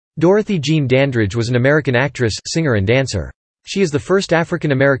Dorothy Jean Dandridge was an American actress, singer and dancer. She is the first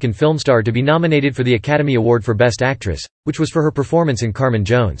African-American film star to be nominated for the Academy Award for Best Actress, which was for her performance in Carmen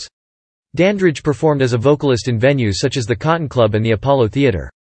Jones. Dandridge performed as a vocalist in venues such as the Cotton Club and the Apollo Theater.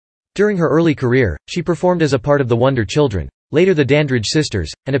 During her early career, she performed as a part of the Wonder Children, later the Dandridge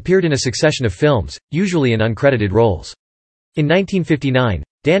Sisters, and appeared in a succession of films, usually in uncredited roles. In 1959,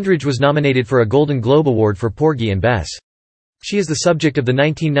 Dandridge was nominated for a Golden Globe Award for Porgy and Bess. She is the subject of the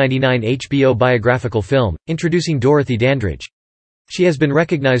 1999 HBO biographical film, introducing Dorothy Dandridge. She has been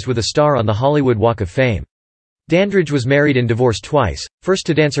recognized with a star on the Hollywood Walk of Fame. Dandridge was married and divorced twice, first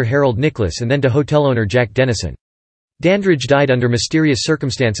to dancer Harold Nicholas and then to hotel owner Jack Denison. Dandridge died under mysterious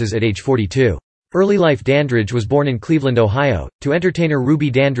circumstances at age 42. Early life. Dandridge was born in Cleveland, Ohio, to entertainer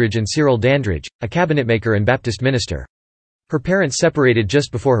Ruby Dandridge and Cyril Dandridge, a cabinetmaker and Baptist minister. Her parents separated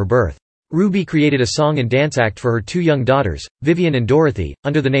just before her birth. Ruby created a song and dance act for her two young daughters, Vivian and Dorothy,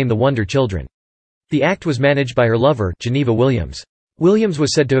 under the name The Wonder Children. The act was managed by her lover, Geneva Williams. Williams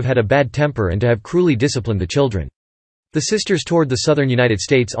was said to have had a bad temper and to have cruelly disciplined the children. The sisters toured the southern United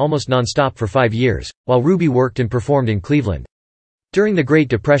States almost non-stop for 5 years, while Ruby worked and performed in Cleveland. During the Great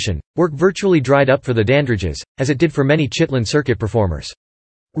Depression, work virtually dried up for the Dandridges, as it did for many Chitlin Circuit performers.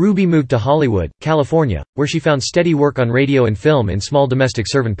 Ruby moved to Hollywood, California, where she found steady work on radio and film in small domestic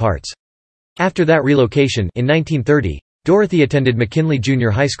servant parts. After that relocation, in 1930, Dorothy attended McKinley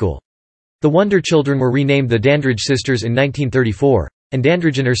Junior High School. The Wonder Children were renamed the Dandridge Sisters in 1934, and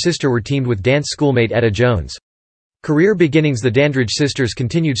Dandridge and her sister were teamed with dance schoolmate Etta Jones. Career beginnings. The Dandridge Sisters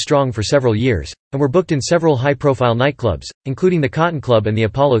continued strong for several years, and were booked in several high-profile nightclubs, including the Cotton Club and the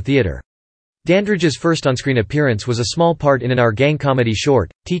Apollo Theater. Dandridge's first on-screen appearance was a small part in an Our Gang comedy short,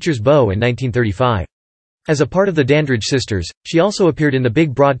 Teacher's Beau in 1935. As a part of the Dandridge Sisters, she also appeared in the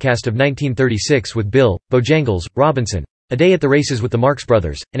Big Broadcast of 1936 with Bill, Bojangles, Robinson, A Day at the Races with the Marx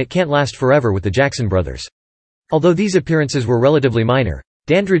Brothers, and It Can't Last Forever with the Jackson Brothers. Although these appearances were relatively minor,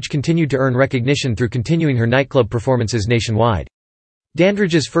 Dandridge continued to earn recognition through continuing her nightclub performances nationwide.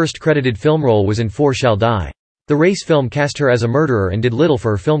 Dandridge's first credited film role was in Four Shall Die. The race film cast her as a murderer and did little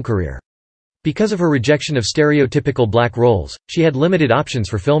for her film career. Because of her rejection of stereotypical black roles, she had limited options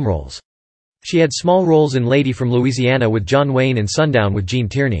for film roles. She had small roles in Lady from Louisiana with John Wayne and Sundown with Gene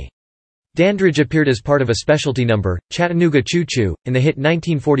Tierney. Dandridge appeared as part of a specialty number, Chattanooga Choo Choo, in the hit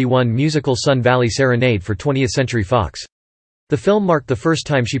 1941 musical Sun Valley Serenade for 20th Century Fox. The film marked the first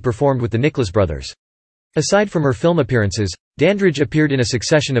time she performed with the Nicholas brothers. Aside from her film appearances, Dandridge appeared in a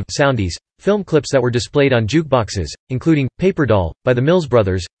succession of soundies, film clips that were displayed on jukeboxes, including Paper Doll, by the Mills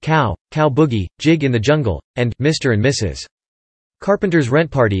Brothers, Cow, Cow Boogie, Jig in the Jungle, and Mr. and Mrs. Carpenter's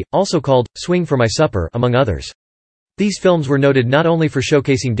Rent Party, also called Swing for My Supper, among others. These films were noted not only for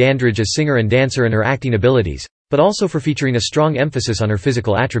showcasing Dandridge as singer and dancer and her acting abilities, but also for featuring a strong emphasis on her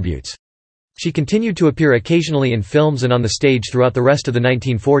physical attributes. She continued to appear occasionally in films and on the stage throughout the rest of the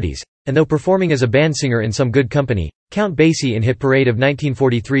 1940s, and though performing as a band singer in Some Good Company, Count Basie in Hit Parade of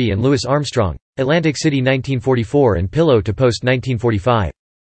 1943 and Louis Armstrong, Atlantic City 1944 and Pillow to Post 1945.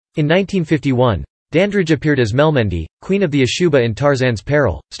 In 1951, Dandridge appeared as Melmendy, Queen of the Ashuba in Tarzan's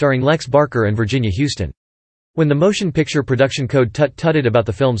Peril, starring Lex Barker and Virginia Houston. When the Motion Picture Production Code tut-tutted about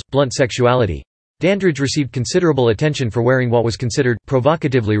the film's blunt sexuality, Dandridge received considerable attention for wearing what was considered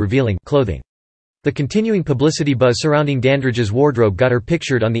provocatively revealing clothing. The continuing publicity buzz surrounding Dandridge's wardrobe got her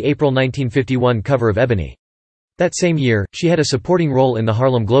pictured on the April 1951 cover of Ebony. That same year, she had a supporting role in the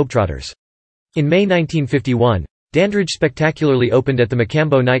Harlem Globetrotters. In May 1951, Dandridge spectacularly opened at the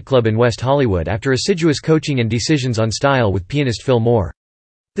Macambo nightclub in West Hollywood after assiduous coaching and decisions on style with pianist Phil Moore.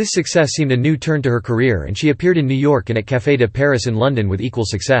 This success seemed a new turn to her career, and she appeared in New York and at Café de Paris in London with equal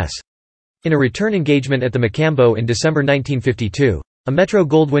success. In a return engagement at the Macambo in December 1952, a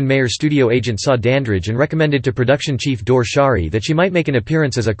Metro-Goldwyn-Mayer studio agent saw Dandridge and recommended to production chief Dor Shari that she might make an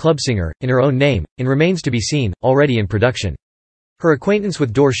appearance as a club singer, in her own name, in Remains to be Seen, already in production. Her acquaintance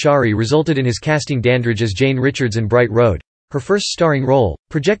with Dor Shari resulted in his casting Dandridge as Jane Richards in Bright Road, her first starring role,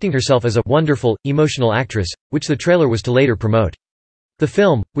 projecting herself as a wonderful, emotional actress, which the trailer was to later promote. The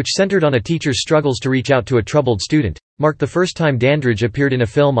film, which centered on a teacher's struggles to reach out to a troubled student, marked the first time Dandridge appeared in a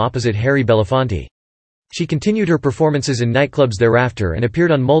film opposite Harry Belafonte. She continued her performances in nightclubs thereafter and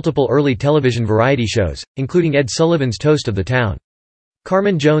appeared on multiple early television variety shows, including Ed Sullivan's Toast of the Town.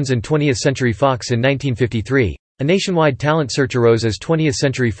 Carmen Jones and 20th Century Fox in 1953. A nationwide talent search arose as 20th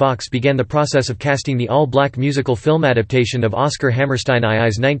Century Fox began the process of casting the all-black musical film adaptation of Oscar Hammerstein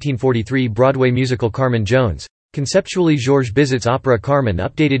II's 1943 Broadway musical Carmen Jones, conceptually Georges Bizet's opera Carmen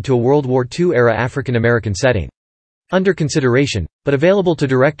updated to a World War II-era African-American setting. Under consideration, but available to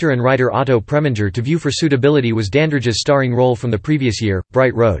director and writer Otto Preminger to view for suitability was Dandridge's starring role from the previous year,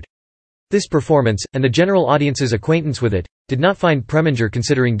 Bright Road. This performance, and the general audience's acquaintance with it, did not find Preminger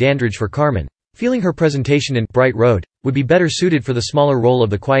considering Dandridge for Carmen, feeling her presentation in Bright Road would be better suited for the smaller role of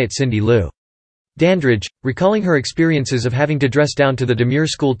the quiet Cindy Lou. Dandridge, recalling her experiences of having to dress down to the demure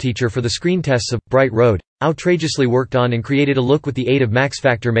school teacher for the screen tests of Bright Road, outrageously worked on and created a look with the aid of Max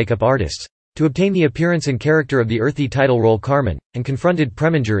Factor makeup artists to obtain the appearance and character of the earthy title role Carmen, and confronted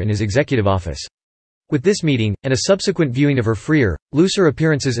Preminger in his executive office. With this meeting, and a subsequent viewing of her freer, looser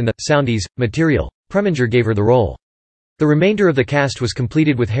appearances in the Soundies material, Preminger gave her the role. The remainder of the cast was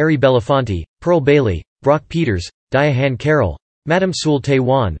completed with Harry Belafonte, Pearl Bailey, Brock Peters, Diane Carroll, Madame Sewell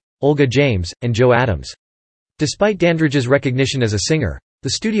Tae-wan, Olga James, and Joe Adams. Despite Dandridge's recognition as a singer,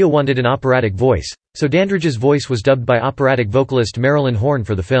 the studio wanted an operatic voice, so Dandridge's voice was dubbed by operatic vocalist Marilyn Horne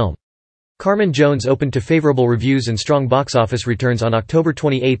for the film. Carmen Jones opened to favorable reviews and strong box office returns on October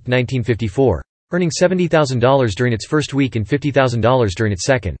 28, 1954, earning $70,000 during its first week and $50,000 during its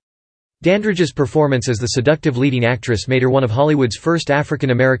second. Dandridge's performance as the seductive leading actress made her one of Hollywood's first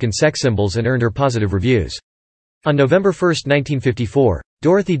African-American sex symbols and earned her positive reviews. On November 1, 1954,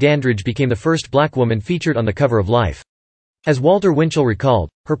 Dorothy Dandridge became the first black woman featured on the cover of Life. As Walter Winchell recalled,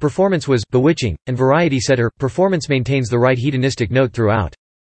 her performance was bewitching, and Variety said her performance maintains the right hedonistic note throughout.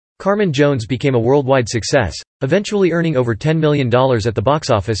 Carmen Jones became a worldwide success, eventually earning over $10 million at the box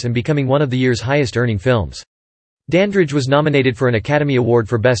office and becoming one of the year's highest-earning films. Dandridge was nominated for an Academy Award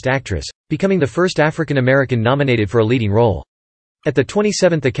for Best Actress, becoming the first African American nominated for a leading role. At the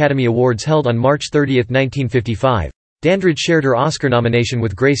 27th Academy Awards held on March 30, 1955, Dandridge shared her Oscar nomination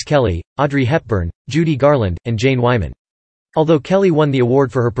with Grace Kelly, Audrey Hepburn, Judy Garland, and Jane Wyman. Although Kelly won the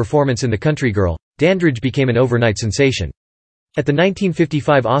award for her performance in The Country Girl, Dandridge became an overnight sensation. At the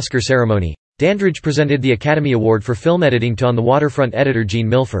 1955 Oscar ceremony, Dandridge presented the Academy Award for film editing to On the Waterfront editor Gene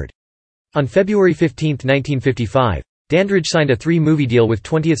Milford. On February 15, 1955, Dandridge signed a 3-movie deal with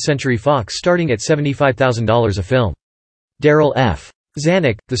 20th Century Fox starting at $75,000 a film. Darrell F.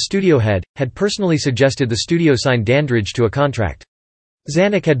 Zanuck, the studio head, had personally suggested the studio sign Dandridge to a contract.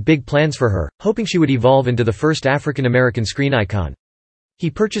 Zanuck had big plans for her, hoping she would evolve into the first African-American screen icon. He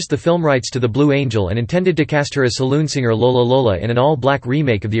purchased the film rights to The Blue Angel and intended to cast her as saloon singer Lola Lola in an all-black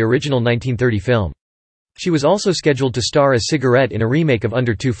remake of the original 1930 film. She was also scheduled to star as Cigarette in a remake of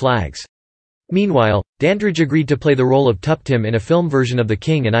Under Two Flags. Meanwhile, Dandridge agreed to play the role of Tuptim in a film version of The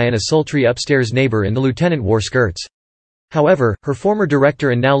King and I and a sultry upstairs neighbor in The Lieutenant Wore Skirts. However, her former director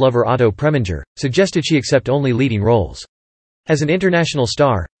and now lover Otto Preminger suggested she accept only leading roles. As an international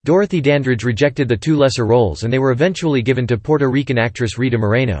star, Dorothy Dandridge rejected the 2 lesser roles and they were eventually given to Puerto Rican actress Rita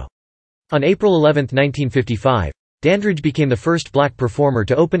Moreno. On April 11, 1955, Dandridge became the first black performer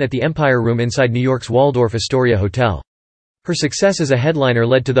to open at the Empire Room inside New York's Waldorf Astoria Hotel. Her success as a headliner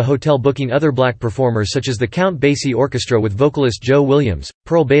led to the hotel booking other black performers such as the Count Basie Orchestra with vocalist Joe Williams,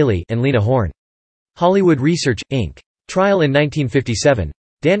 Pearl Bailey, and Lena Horne. Hollywood Research, Inc. Trial in 1957.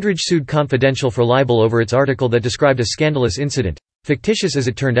 Dandridge sued Confidential for libel over its article that described a scandalous incident, fictitious as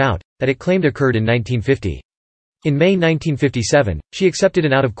it turned out, that it claimed occurred in 1950. In May 1957, she accepted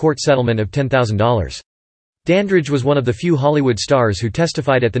an out-of-court settlement of $10,000. Dandridge was one of the few Hollywood stars who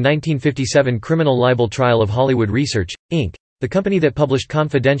testified at the 1957 criminal libel trial of Hollywood Research, Inc., the company that published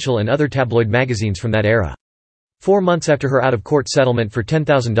Confidential and other tabloid magazines from that era. 4 months after her out-of-court settlement for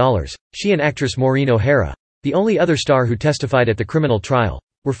 $10,000, she and actress Maureen O'Hara, the only other star who testified at the criminal trial,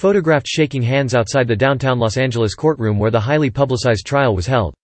 were photographed shaking hands outside the downtown Los Angeles courtroom where the highly publicized trial was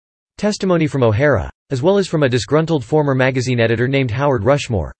held. Testimony from O'Hara, as well as from a disgruntled former magazine editor named Howard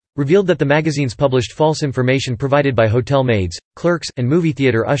Rushmore, revealed that the magazines published false information provided by hotel maids, clerks, and movie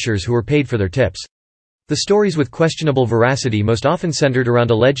theater ushers who were paid for their tips. The stories with questionable veracity most often centered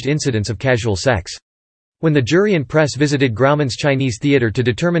around alleged incidents of casual sex. When the jury and press visited Grauman's Chinese Theater to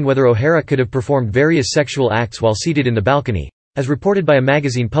determine whether O'Hara could have performed various sexual acts while seated in the balcony, as reported by a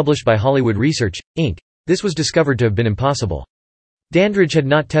magazine published by Hollywood Research, Inc., this was discovered to have been impossible. Dandridge had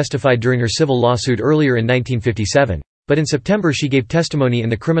not testified during her civil lawsuit earlier in 1957, but in September she gave testimony in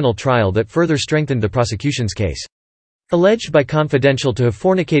the criminal trial that further strengthened the prosecution's case. Alleged by Confidential to have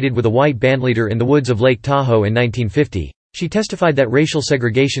fornicated with a white bandleader in the woods of Lake Tahoe in 1950, she testified that racial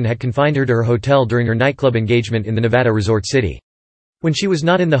segregation had confined her to her hotel during her nightclub engagement in the Nevada resort city. When she was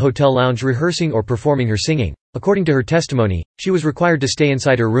not in the hotel lounge rehearsing or performing her singing, according to her testimony, she was required to stay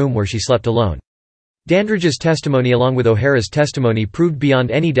inside her room where she slept alone. Dandridge's testimony along with O'Hara's testimony proved beyond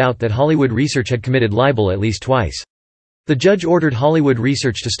any doubt that Hollywood Research had committed libel at least twice. The judge ordered Hollywood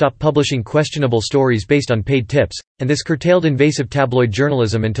Research to stop publishing questionable stories based on paid tips, and this curtailed invasive tabloid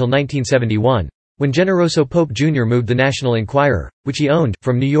journalism until 1971, when Generoso Pope Jr. moved the National Enquirer, which he owned,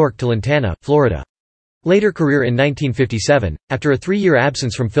 from New York to Lantana, Florida. Later career in 1957, after a 3-year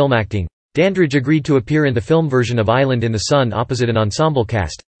absence from film acting, Dandridge agreed to appear in the film version of Island in the Sun opposite an ensemble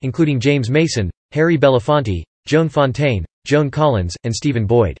cast, including James Mason, Harry Belafonte, Joan Fontaine, Joan Collins, and Stephen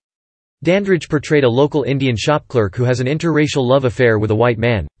Boyd. Dandridge portrayed a local Indian shop clerk who has an interracial love affair with a white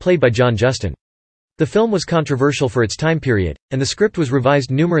man, played by John Justin. The film was controversial for its time period, and the script was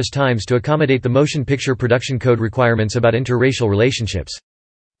revised numerous times to accommodate the Motion Picture Production Code requirements about interracial relationships.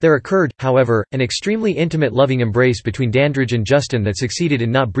 There occurred, however, an extremely intimate loving embrace between Dandridge and Justin that succeeded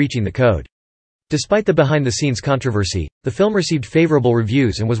in not breaching the code. Despite the behind-the-scenes controversy, the film received favorable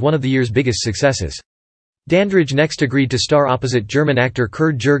reviews and was one of the year's biggest successes. Dandridge next agreed to star opposite German actor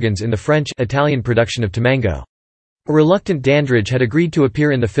Kurt Jürgens in the French-Italian production of Tamango. A reluctant Dandridge had agreed to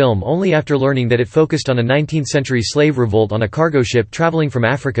appear in the film only after learning that it focused on a 19th-century slave revolt on a cargo ship traveling from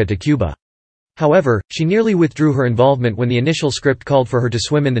Africa to Cuba. However, she nearly withdrew her involvement when the initial script called for her to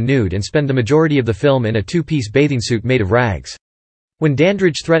swim in the nude and spend the majority of the film in a 2-piece bathing suit made of rags. When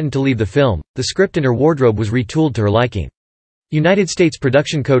Dandridge threatened to leave the film, the script and her wardrobe was retooled to her liking. United States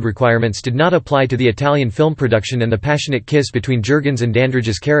production code requirements did not apply to the Italian film production, and the passionate kiss between Jürgens and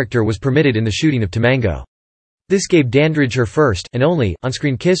Dandridge's character was permitted in the shooting of Tamango. This gave Dandridge her first and only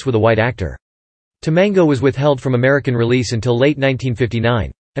on-screen kiss with a white actor. Tamango was withheld from American release until late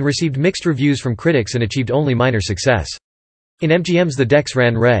 1959. And received mixed reviews from critics and achieved only minor success. In MGM's The Decks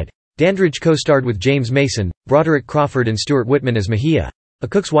Ran Red, Dandridge co-starred with James Mason, Broderick Crawford and Stuart Whitman as Mejia, a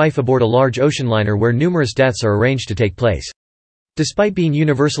cook's wife aboard a large ocean liner where numerous deaths are arranged to take place. Despite being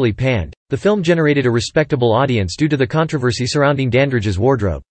universally panned, the film generated a respectable audience due to the controversy surrounding Dandridge's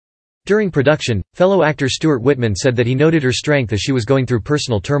wardrobe. During production, fellow actor Stuart Whitman said that he noted her strength as she was going through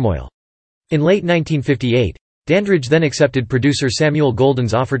personal turmoil. In late 1958, Dandridge then accepted producer Samuel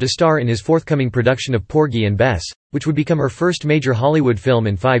Goldwyn's offer to star in his forthcoming production of Porgy and Bess, which would become her first major Hollywood film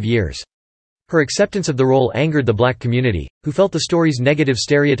in 5 years. Her acceptance of the role angered the black community, who felt the story's negative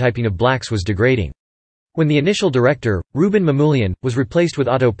stereotyping of blacks was degrading. When the initial director, Reuben Mamoulian, was replaced with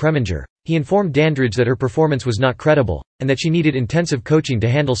Otto Preminger, he informed Dandridge that her performance was not credible, and that she needed intensive coaching to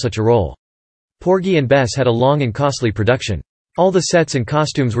handle such a role. Porgy and Bess had a long and costly production. All the sets and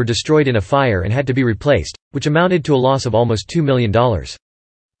costumes were destroyed in a fire and had to be replaced, which amounted to a loss of almost $2 million.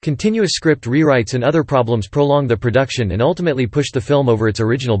 Continuous script rewrites and other problems prolonged the production and ultimately pushed the film over its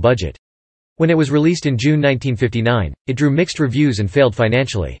original budget. When it was released in June 1959, it drew mixed reviews and failed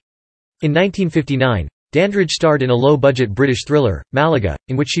financially. In 1959, Dandridge starred in a low-budget British thriller, Malaga,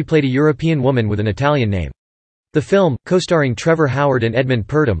 in which she played a European woman with an Italian name. The film, co-starring Trevor Howard and Edmund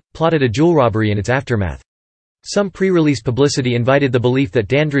Purdom, plotted a jewel robbery in its aftermath. Some pre-release publicity invited the belief that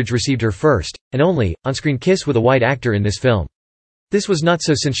Dandridge received her first, and only, on-screen kiss with a white actor in this film. This was not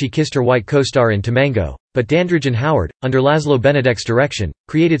so since she kissed her white co-star in Tamango, but Dandridge and Howard, under Laszlo Benedek's direction,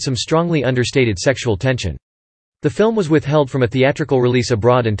 created some strongly understated sexual tension. The film was withheld from a theatrical release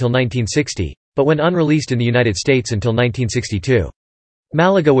abroad until 1960, but went unreleased in the United States until 1962.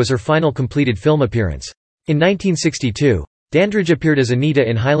 Malaga was her final completed film appearance. In 1962, Dandridge appeared as Anita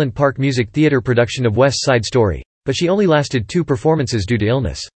in Highland Park Music Theatre production of West Side Story, but she only lasted 2 performances due to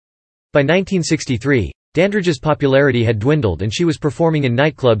illness. By 1963, Dandridge's popularity had dwindled and she was performing in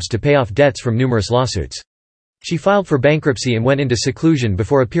nightclubs to pay off debts from numerous lawsuits. She filed for bankruptcy and went into seclusion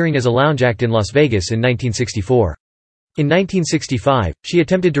before appearing as a lounge act in Las Vegas in 1964. In 1965, she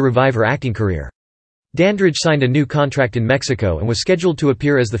attempted to revive her acting career. Dandridge signed a new contract in Mexico and was scheduled to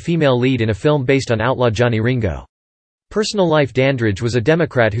appear as the female lead in a film based on outlaw Johnny Ringo. Personal life: Dandridge was a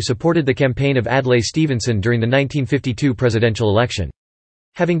Democrat who supported the campaign of Adlai Stevenson during the 1952 presidential election.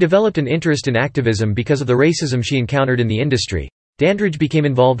 Having developed an interest in activism because of the racism she encountered in the industry, Dandridge became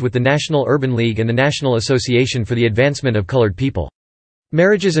involved with the National Urban League and the National Association for the Advancement of Colored People.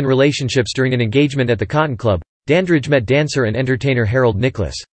 Marriages and relationships: during an engagement at the Cotton Club, Dandridge met dancer and entertainer Harold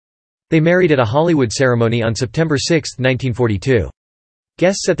Nicholas. They married at a Hollywood ceremony on September 6, 1942.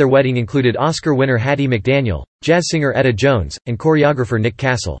 Guests at their wedding included Oscar winner Hattie McDaniel, jazz singer Etta Jones, and choreographer Nick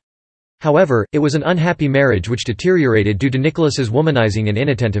Castle. However, it was an unhappy marriage which deteriorated due to Nicholas's womanizing and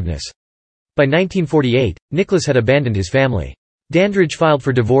inattentiveness. By 1948, Nicholas had abandoned his family. Dandridge filed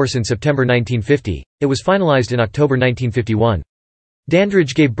for divorce in September 1950. It was finalized in October 1951.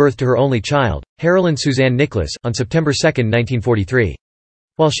 Dandridge gave birth to her only child, Harolyn Suzanne Nicholas, on September 2, 1943.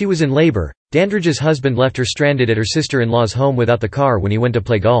 While she was in labor, Dandridge's husband left her stranded at her sister-in-law's home without the car when he went to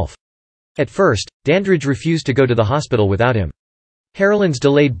play golf. At first, Dandridge refused to go to the hospital without him. Harolyn's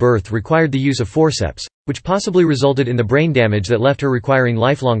delayed birth required the use of forceps, which possibly resulted in the brain damage that left her requiring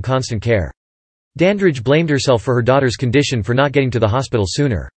lifelong constant care. Dandridge blamed herself for her daughter's condition for not getting to the hospital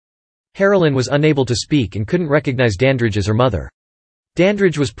sooner. Harolyn was unable to speak and couldn't recognize Dandridge as her mother.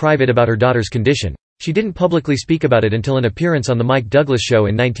 Dandridge was private about her daughter's condition. She didn't publicly speak about it until an appearance on The Mike Douglas Show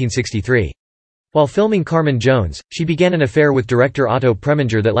in 1963. While filming Carmen Jones, she began an affair with director Otto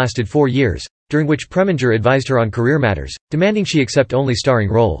Preminger that lasted 4 years, during which Preminger advised her on career matters, demanding she accept only starring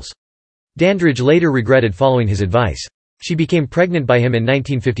roles. Dandridge later regretted following his advice. She became pregnant by him in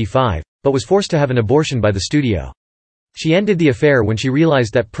 1955, but was forced to have an abortion by the studio. She ended the affair when she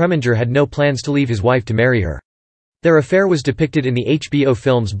realized that Preminger had no plans to leave his wife to marry her. Their affair was depicted in the HBO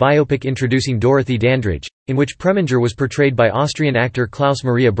Films biopic Introducing Dorothy Dandridge, in which Preminger was portrayed by Austrian actor Klaus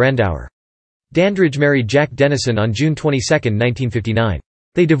Maria Brandauer. Dandridge married Jack Denison on June 22, 1959.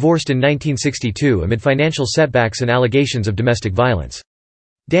 They divorced in 1962 amid financial setbacks and allegations of domestic violence.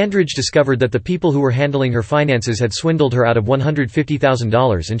 Dandridge discovered that the people who were handling her finances had swindled her out of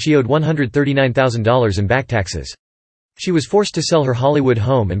 $150,000 and she owed $139,000 in back taxes. She was forced to sell her Hollywood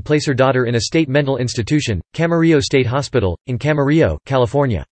home and place her daughter in a state mental institution, Camarillo State Hospital, in Camarillo,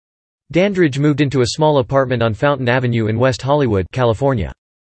 California. Dandridge moved into a small apartment on Fountain Avenue in West Hollywood, California.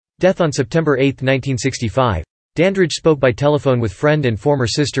 Death on September 8, 1965. Dandridge spoke by telephone with friend and former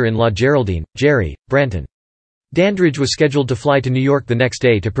sister-in-law Geraldine, Jerry, Branton. Dandridge was scheduled to fly to New York the next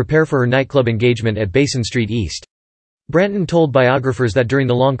day to prepare for her nightclub engagement at Basin Street East. Branton told biographers that during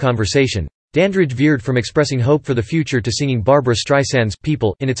the long conversation, Dandridge veered from expressing hope for the future to singing Barbra Streisand's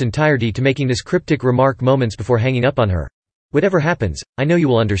People in its entirety to making this cryptic remark moments before hanging up on her. "Whatever happens, I know you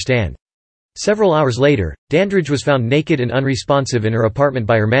will understand." Several hours later, Dandridge was found naked and unresponsive in her apartment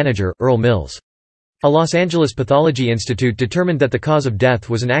by her manager, Earl Mills. A Los Angeles Pathology Institute determined that the cause of death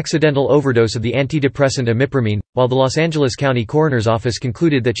was an accidental overdose of the antidepressant imipramine, while the Los Angeles County Coroner's Office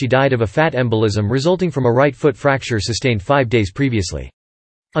concluded that she died of a fat embolism resulting from a right foot fracture sustained 5 days previously.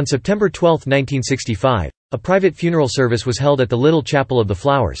 On September 12, 1965, a private funeral service was held at the Little Chapel of the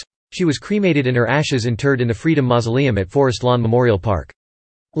Flowers. She was cremated and her ashes interred in the Freedom Mausoleum at Forest Lawn Memorial Park.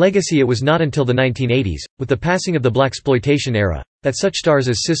 Legacy. It was not until the 1980s, with the passing of the blaxploitation era, that such stars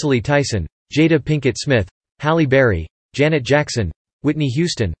as Cicely Tyson, Jada Pinkett Smith, Halle Berry, Janet Jackson, Whitney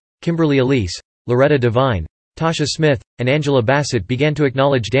Houston, Kimberly Elise, Loretta Devine, Tasha Smith, and Angela Bassett began to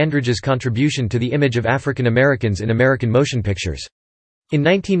acknowledge Dandridge's contribution to the image of African Americans in American motion pictures. In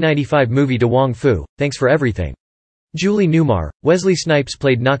 1995 movie To Wong Fu, Thanks for Everything. Julie Newmar, Wesley Snipes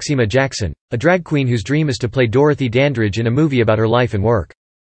played Noxeema Jackson, a drag queen whose dream is to play Dorothy Dandridge in a movie about her life and work.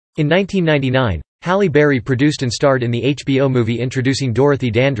 In 1999, Halle Berry produced and starred in the HBO movie Introducing Dorothy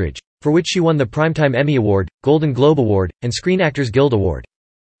Dandridge, for which she won the Primetime Emmy Award, Golden Globe Award, and Screen Actors Guild Award.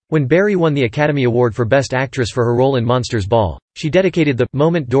 When Berry won the Academy Award for Best Actress for her role in Monsters Ball, she dedicated the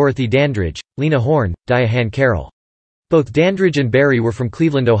moment Dorothy Dandridge, Lena Horne, Diane Carroll. Both Dandridge and Berry were from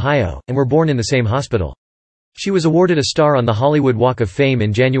Cleveland, Ohio, and were born in the same hospital. She was awarded a star on the Hollywood Walk of Fame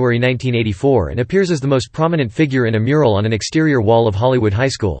in January 1984 and appears as the most prominent figure in a mural on an exterior wall of Hollywood High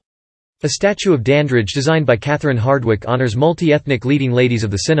School. A statue of Dandridge designed by Catherine Hardwicke honors multi-ethnic leading ladies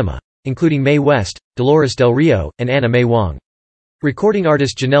of the cinema, including Mae West, Dolores Del Rio, and Anna May Wong. Recording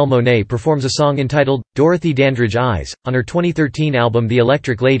artist Janelle Monáe performs a song entitled, Dorothy Dandridge Eyes, on her 2013 album The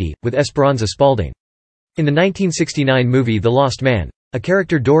Electric Lady, with Esperanza Spalding. In the 1969 movie The Lost Man, a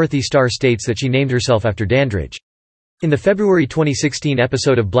character Dorothy Starr states that she named herself after Dandridge. In the February 2016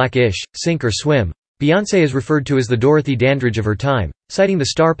 episode of Black-ish, Sink or Swim, Beyoncé is referred to as the Dorothy Dandridge of her time, citing the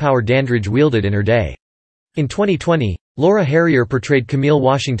star power Dandridge wielded in her day. In 2020, Laura Harrier portrayed Camille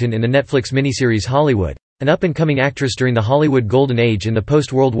Washington in the Netflix miniseries Hollywood, an up-and-coming actress during the Hollywood Golden Age in the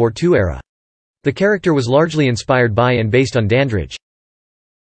post-World War II era. The character was largely inspired by and based on Dandridge.